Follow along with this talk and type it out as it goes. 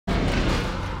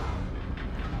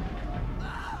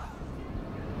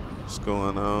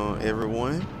going on,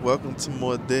 everyone? Welcome to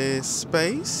more Dead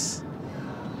Space.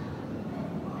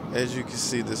 As you can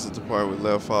see, this is the part we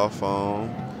left off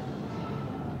on.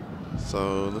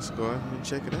 So let's go ahead and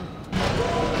check it out.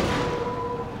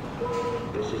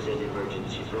 This is an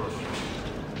emergency zone.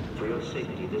 For your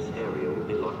safety, this area will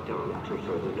be locked down until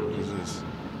further notice. What is this?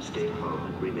 Stay calm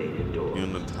and remain indoors.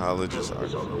 Unitologist Help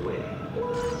is on the way.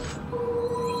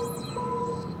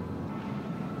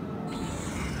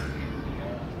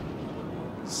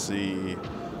 See,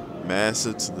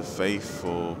 massive to the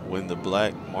faithful. When the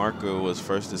black marker was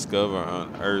first discovered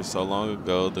on Earth so long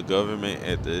ago, the government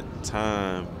at the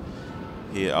time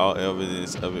hid all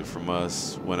evidence of it from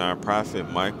us. When our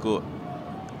prophet Michael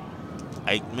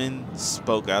Eichmann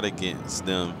spoke out against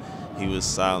them, he was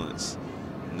silenced.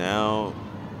 Now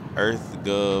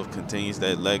EarthGov continues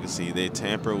that legacy. They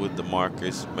tamper with the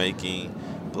markers, making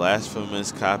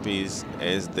blasphemous copies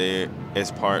as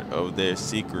part of their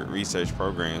secret research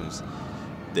programs.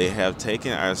 They have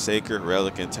taken our sacred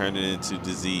relic and turned it into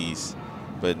disease.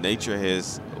 But nature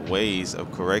has ways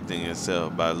of correcting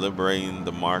itself. By liberating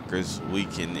the markers, we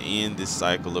can end this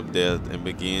cycle of death and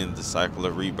begin the cycle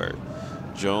of rebirth.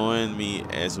 Join me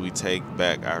as we take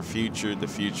back our future, the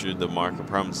future the marker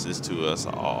promises to us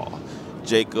all.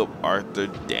 Jacob Arthur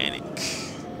Danick.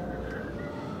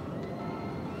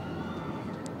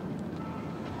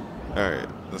 Alright,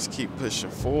 let's keep pushing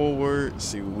forward,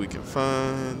 see what we can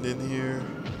find in here.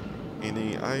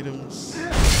 Any items?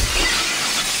 Yep,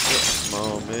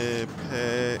 small med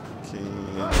pack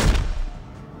and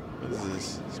what is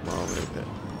this? Small med pack.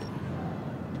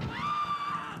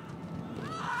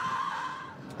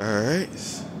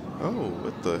 Alright. Oh,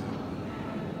 what the?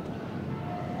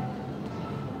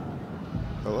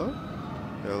 Hello?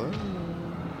 Hello?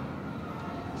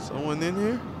 Someone in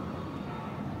here?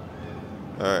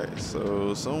 Alright,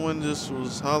 so someone just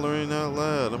was hollering out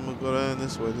loud. I'm gonna go down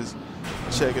this way, just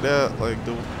check it out like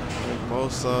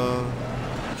most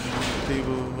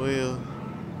people will.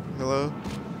 Hello?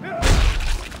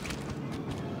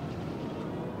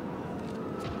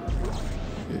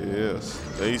 Yes,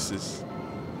 faces.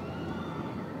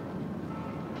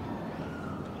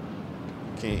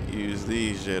 Can't use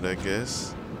these yet, I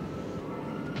guess.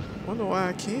 Wonder why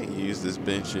I can't use this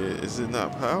bench yet. Is it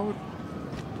not powered?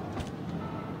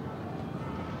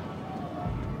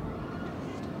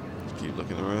 Keep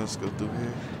looking around. Let's go through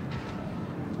here.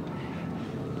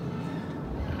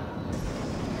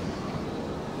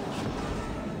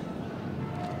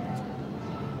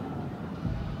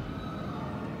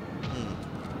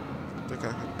 I think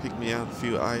I can pick me out a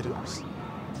few items.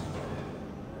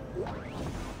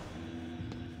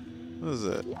 What is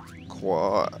that?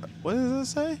 Quad. What does it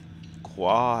say?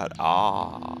 Quad.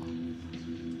 Ah.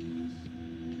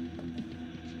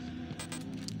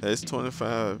 That's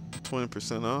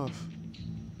 20% off.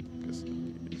 Guess I'll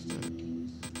use that.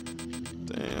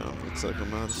 Damn, looks like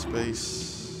I'm out of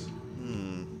space.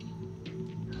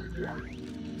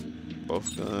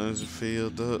 Both guns are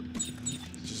filled up.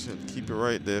 Just have to keep it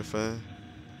right there if I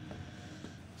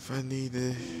need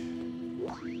it.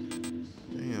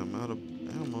 Damn, out of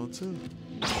ammo too.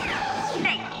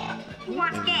 Hey,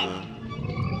 once again.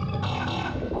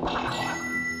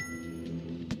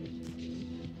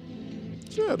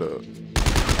 Shut up.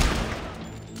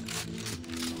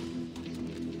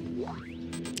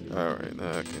 Alright,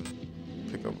 now I can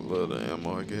pick up a little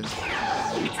ammo, I guess.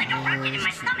 It's like a rocket in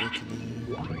my stomach.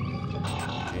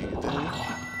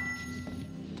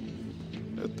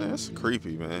 Okay, that's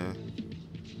creepy, man.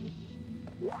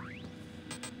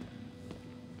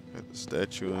 Got the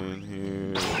statue in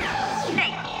here.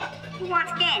 Hey,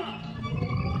 once again.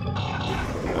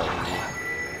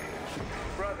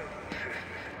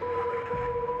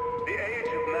 The age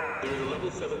of man. There is a level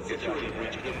 7 security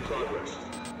breach in progress.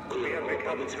 We have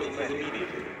become too spaces many,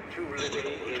 immediately. too Stay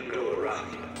little to go indoors. around.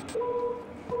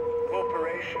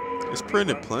 Corporation. It's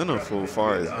pretty plentiful as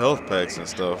far as health packs and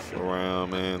stuff around,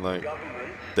 man. Like,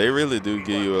 they really do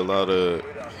give you a lot of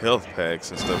health packs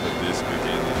and stuff at this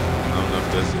beginning. I don't know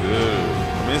if that's good.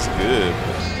 I mean, it's good,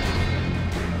 but...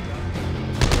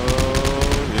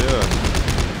 Oh, yeah.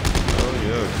 Oh,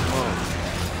 yeah, come on.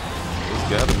 It's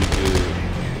gotta be good.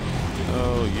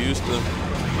 Oh, use the...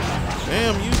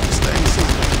 Damn, use the stasis,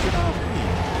 man. Get off me.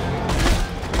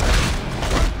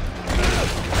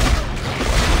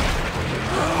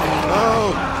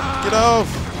 Oh, get off.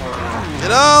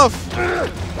 Get off.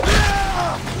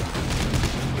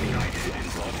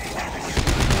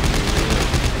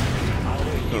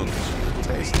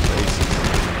 Taste the faces.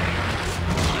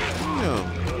 Damn.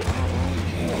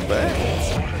 Back.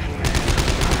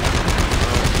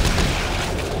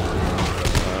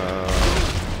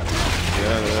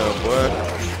 Yeah, boy.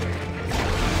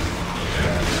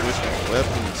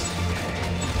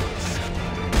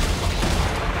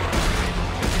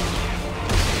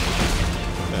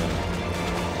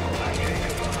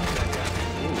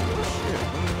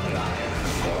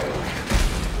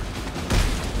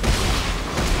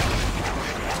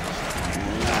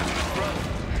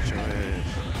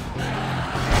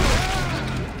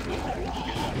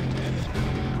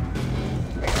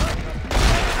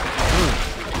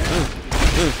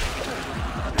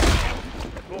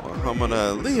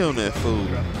 Muhammad Ali on that fool.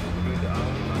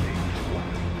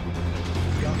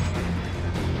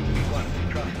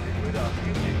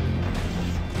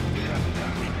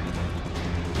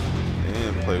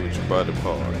 And play with your body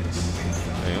parts.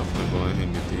 Hey, I'm gonna go ahead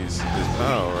and get this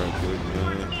power right quick,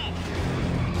 man.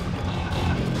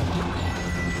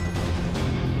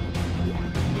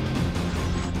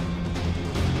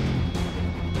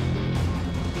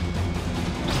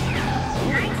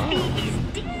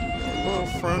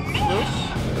 Front flip.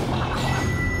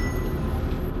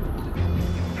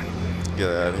 Get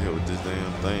out of here with this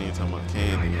damn thing, talking about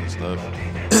candy and stuff.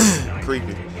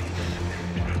 Creepy.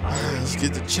 Alright, let's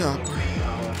get the chopper.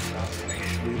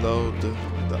 Reload the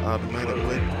automatic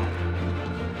weapon.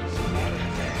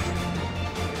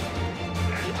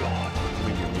 Let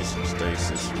me get me some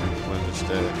stasis, replenish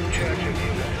that.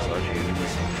 So I can give me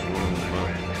some room up.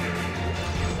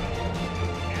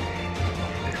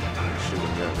 Should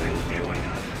have got everything.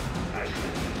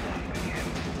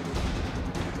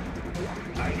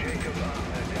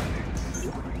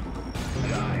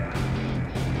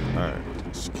 Alright,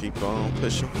 just keep on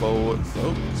pushing forward,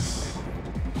 folks.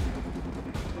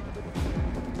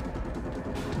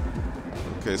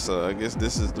 Okay, so I guess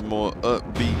this is the more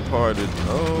upbeat part of.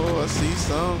 Oh, I see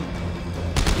some.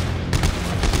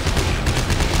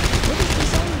 What is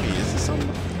this on me? Is it something?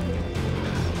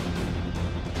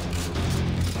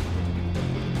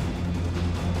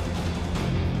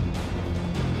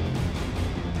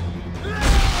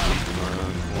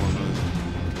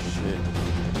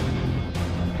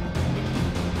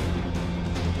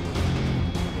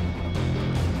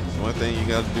 Thing you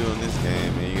gotta do in this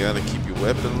game, man. You gotta keep your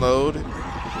weapon loaded.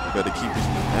 You gotta keep your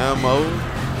ammo.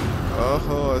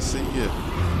 Oh, I see you.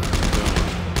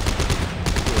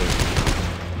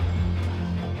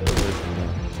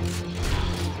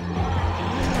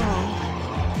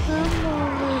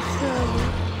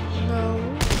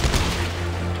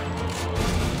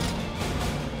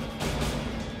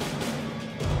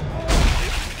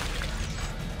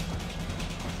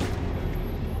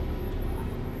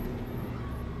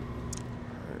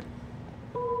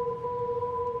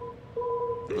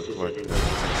 Look like that.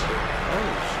 Oh,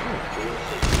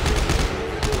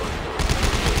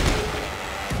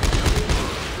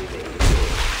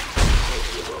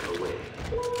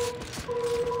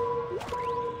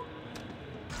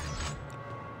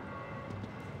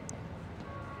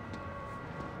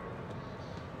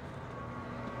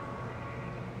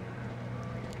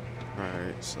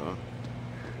 alright, so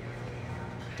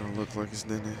don't look like it's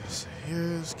nothing else.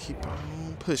 Here's keep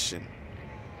on pushing.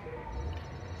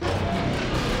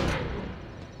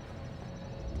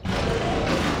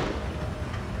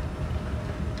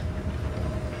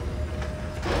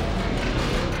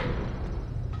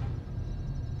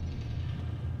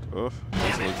 Oh,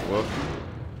 this looks well.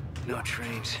 No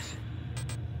trains.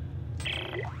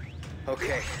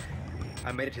 Okay,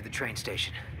 I made it to the train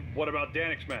station. What about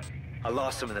Danik's men? I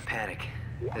lost them in the panic.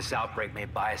 This outbreak may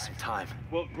buy us some time.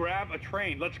 Well, grab a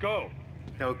train. Let's go.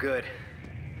 No good.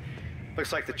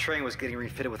 Looks like the train was getting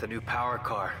refitted with a new power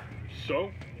car.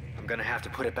 So? I'm gonna have to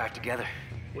put it back together.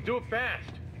 We'll do it fast.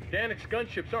 Danik's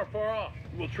gunships aren't far off.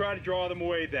 We'll try to draw them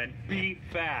away then. Be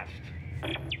fast.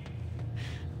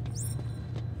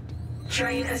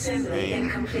 Train assembly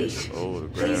incomplete.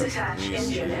 Please attach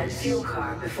engine and fuel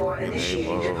car before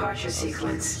initiating departure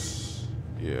sequence.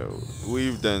 Yeah,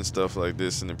 we've done stuff like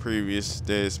this in the previous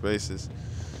Dead Spaces,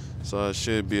 so I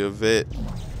should be a vet.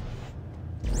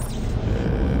 Yeah,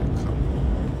 come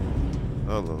on.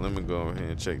 Hold on, let me go over here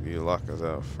and check the lockers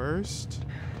out first.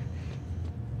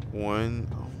 One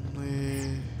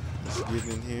only. Let's get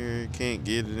in here. Can't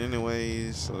get it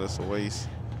anyways, so that's a waste.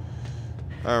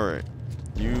 All right.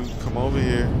 You come over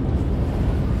here.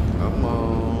 Come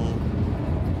on.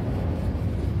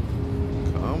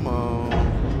 Come on.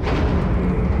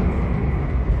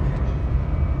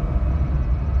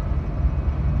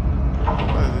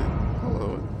 Hello,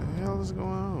 what the hell is going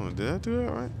on? Did I do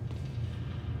that right?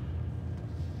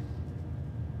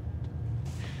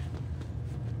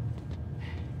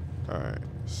 Alright,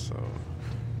 so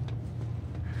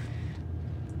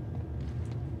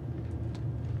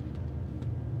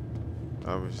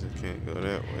obviously can't go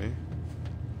that way.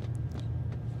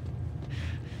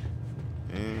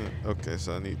 And okay,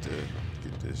 so I need to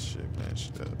get this shit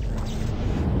matched up.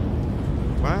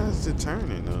 Why is it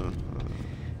turning though?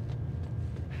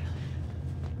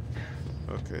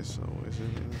 Okay, so is it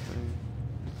anything?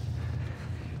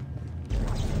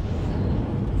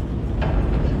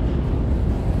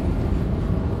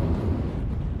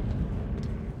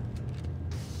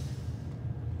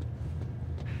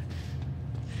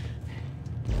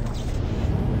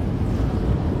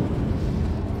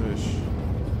 Push.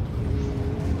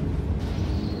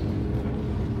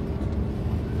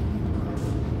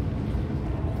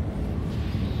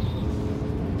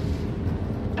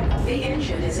 The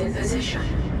engine is in position.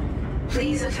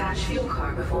 Please attach fuel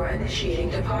car before initiating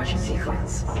departure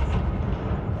sequence. I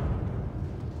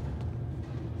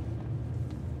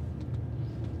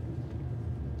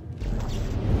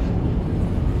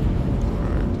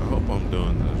hope I'm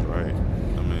doing this right.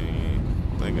 I mean,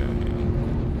 I think I am.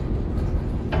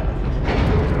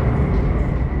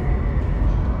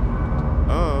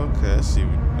 Oh, okay. Let's see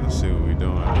what we're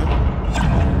doing.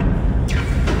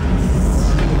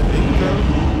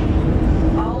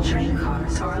 All train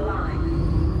cars are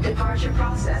aligned. Departure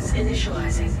process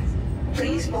initializing.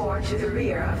 Please board to the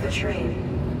rear of the train.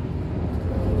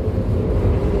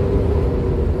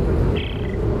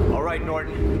 All right,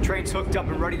 Norton. The train's hooked up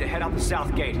and ready to head out the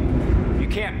south gate. You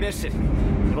can't miss it.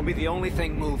 It'll be the only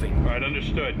thing moving. All right,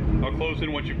 understood. I'll close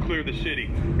in once you clear the city.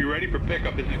 Be ready for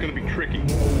pickup. This is going to be tricky.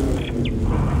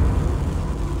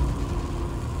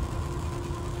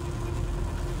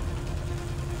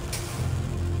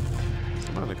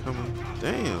 Somebody coming.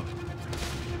 Damn.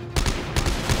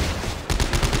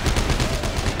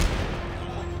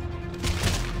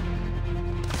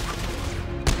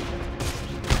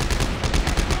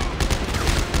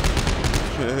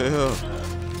 Hell.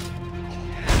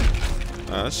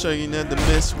 I'll show you not to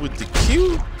mess with the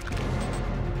Q,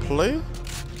 player.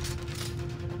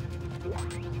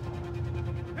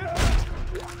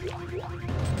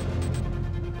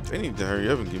 They need to hurry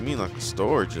up and give me like a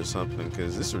storage or something,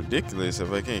 because it's ridiculous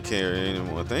if I can't carry any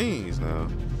more things now.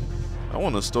 I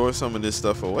want to store some of this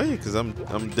stuff away because I'm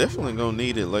definitely gonna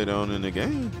need it later on in the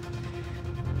game.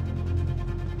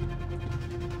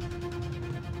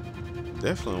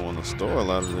 Definitely want to store a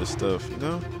lot of this stuff, you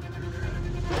know.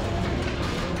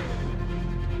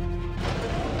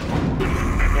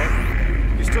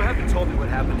 You still haven't told me what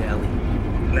happened to Ellie.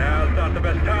 Now's not the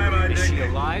best time, I Is think. she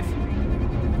alive?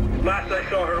 Last I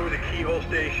saw her was at Keyhole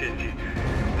Station. She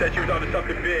said she was onto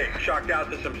something big, shocked out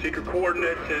to some secret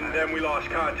coordinates, and then we lost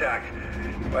contact.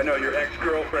 I know your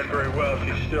ex-girlfriend very well.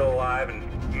 She's still alive and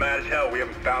mad as hell we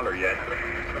haven't found her yet.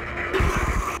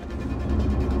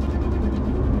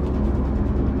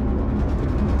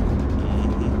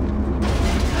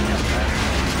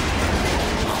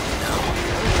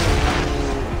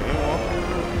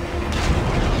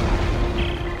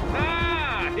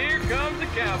 Ah, here comes the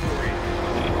cavalry.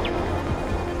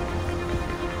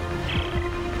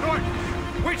 Norton,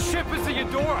 which ship is the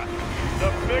Eudora?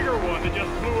 The bigger one that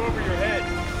just flew over your head.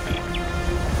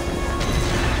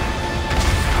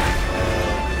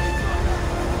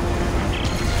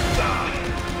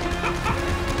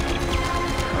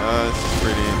 This is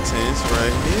pretty intense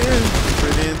right here.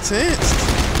 Pretty intense.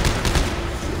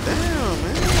 Damn,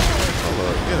 man. Hold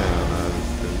up, get out of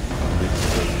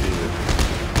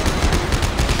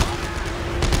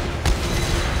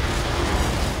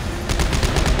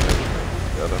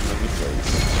Got him in the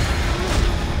face.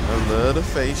 I love the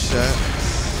face shots.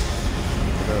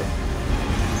 Get up.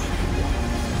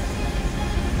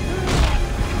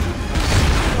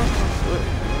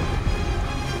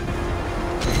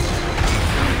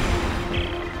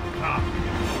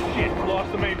 Shit, lost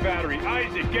the main battery.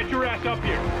 Isaac, get your ass up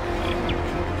here.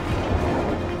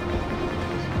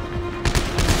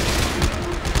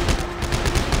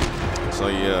 So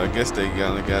yeah, I guess they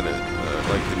kind of got it,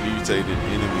 like the mutated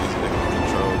enemies that can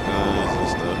control guns and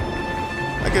stuff.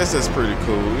 I guess that's pretty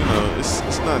cool. You know,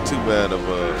 it's not too bad of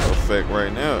a effect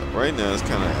right now. Right now it's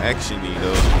kind of actiony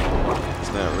though.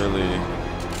 It's not really,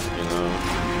 you know,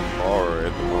 horror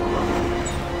at the moment.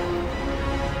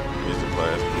 Here's the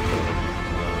plasma.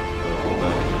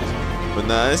 But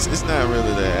nah, it's not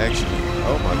really that actiony.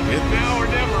 Oh my goodness. Now or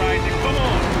never, Isaac. Come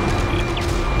on.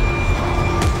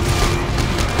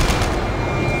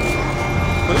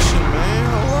 Pushing, man.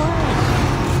 Hold on.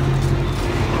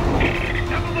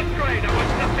 Never look straight. I want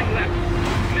nothing left.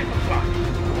 Missile clock.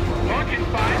 Launch in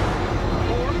 5,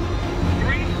 4,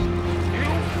 3, 2,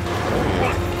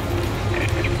 1.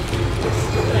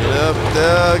 Get up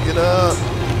there. Get up.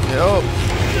 Help.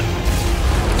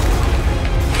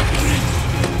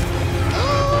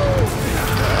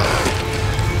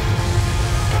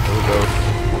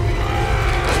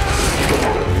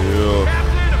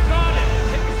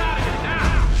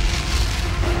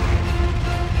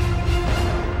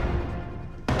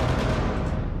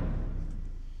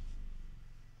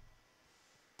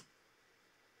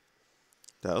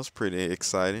 That was pretty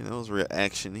exciting. That was real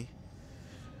actiony.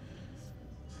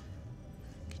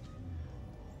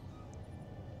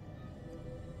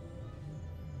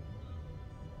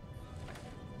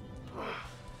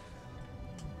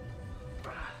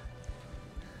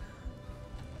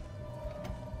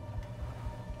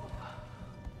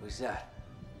 Who's that?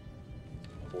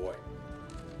 Boy.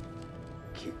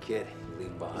 cute kid you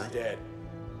leaving He's behind? dead.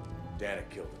 Dana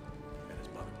killed him and his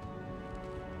mother.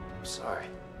 I'm sorry.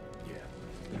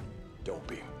 Yeah. Don't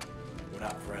be. We're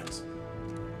not friends.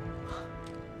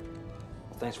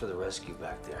 Well, thanks for the rescue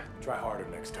back there. Try harder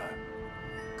next time.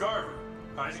 Carver,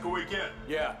 Isaac, a weekend.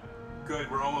 Yeah. Good,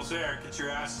 we're almost there. Get your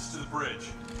asses to the bridge.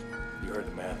 You heard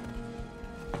the man.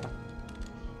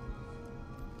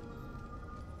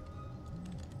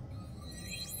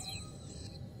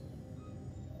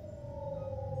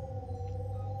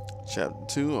 Chapter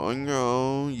 2 on your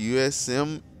own,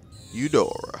 USM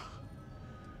Eudora.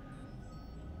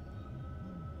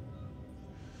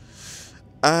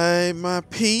 Alright, my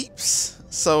peeps.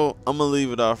 So I'm gonna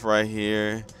leave it off right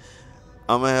here.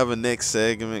 I'm gonna have a next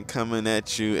segment coming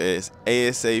at you as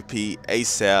ASAP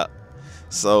ASAP.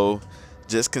 So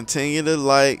just continue to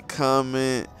like,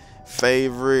 comment,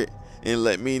 favorite, and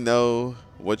let me know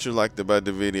what you liked about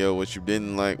the video, what you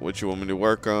didn't like, what you want me to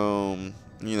work on,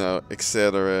 you know,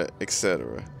 etc.,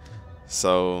 etc.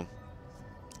 So,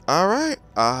 alright,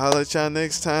 I'll holler at y'all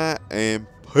next time, and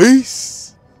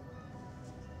peace.